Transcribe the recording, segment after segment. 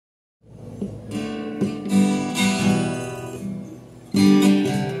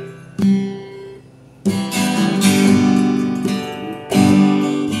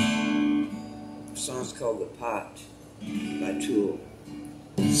called The Pot by Tool.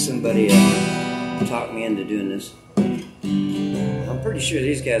 Somebody talked me into doing this. I'm pretty sure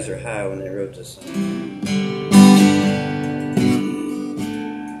these guys are high when they wrote this song.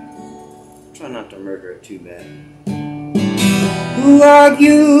 Try not to murder it too bad. Who are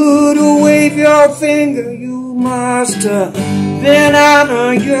you to wave your finger? You must have been out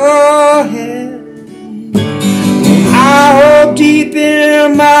of your head. I hope deep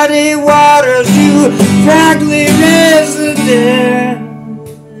in muddy waters you frankly raise the dead.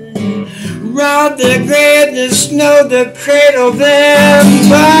 Round the grave, the snow, the cradle, then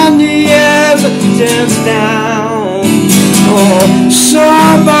burn the evidence down. Oh,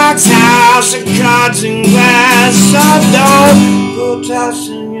 sawbox house of cards and glass, so don't go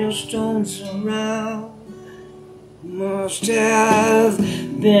tossing your stones around. Must have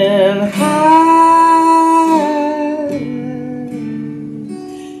been high.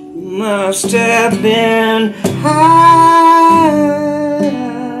 Must have been high.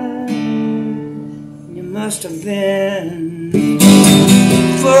 You must have been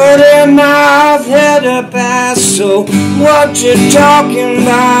foot in mouth, head up ass. So what you talking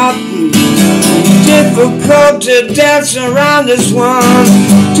about? Difficult to dance around this one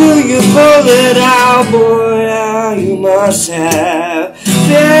till you pull it out, boy. You must have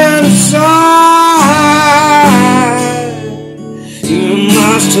been so high. You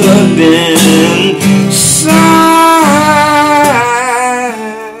must have been so high.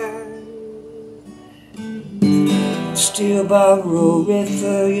 Still borrow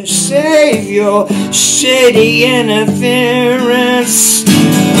for your savior, shady interference.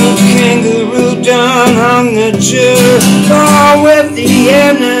 Kangaroo done hung a Jew, all with the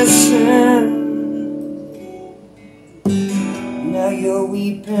innocent. Now you're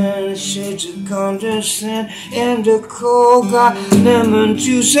weeping, shades of condescent, and a cold got lemon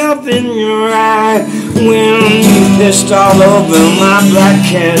juice up in your eye. When you pissed all over my black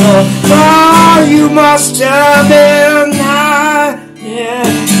kettle, oh, you must have been high. Yeah,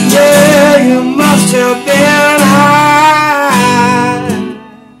 yeah, you must have been high.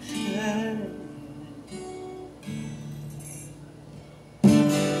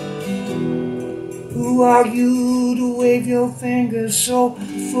 Who are you to wave your fingers so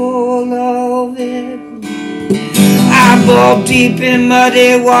full of it? Eyeball deep in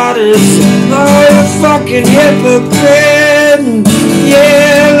muddy waters. Oh, you fucking hypocrite.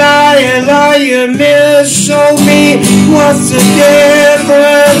 Yeah, liar, liar, miss. Show me what's the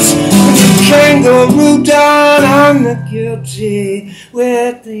difference. The kangaroo done, I'm the guilty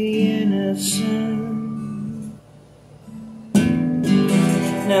with the innocent.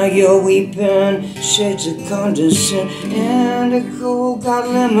 Now you're weeping, shades of condescent, and a cold got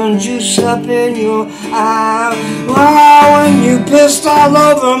lemon juice up in your eye. Oh, when you pissed all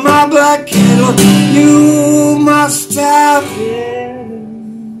over my black kettle, you must have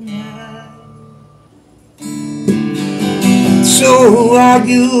been high. So who are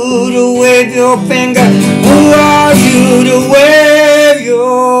you to wave your finger? Who are you to wave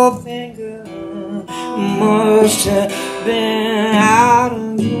your finger? Must have been out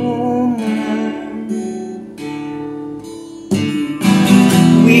of your mind.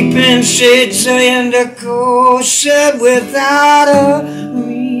 Weeping shades of indigo shed without a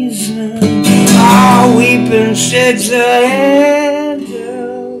reason. Oh, weeping shades of indigo.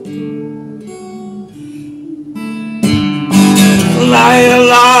 Liar,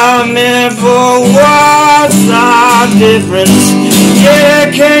 liar, man, for what's the difference? Yeah,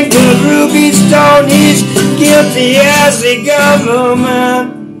 kangaroo beats stone, he's guilty as the government.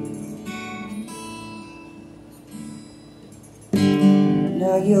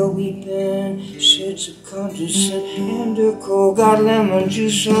 Now you're weeping, shades of condescent, and a cold got lemon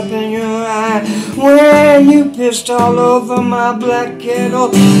juice up in your eye. When you pissed all over my black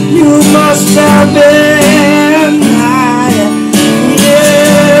kettle, you must have been high.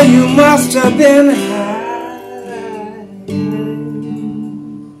 Yeah, you must have been high.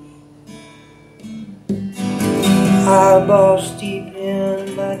 Eyeballs deep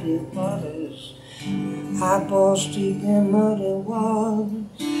in muddy waters. Eyeballs deep in muddy waters.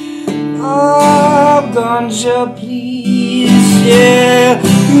 Oh, ganja, please, yeah.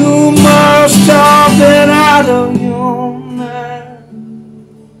 You must have been out of your mind.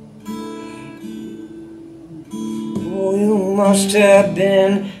 Oh, you must have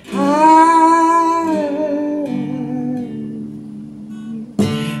been high.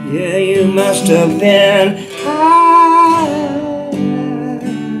 Yeah, you must have been high.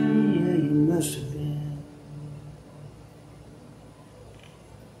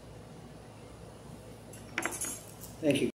 Thank you.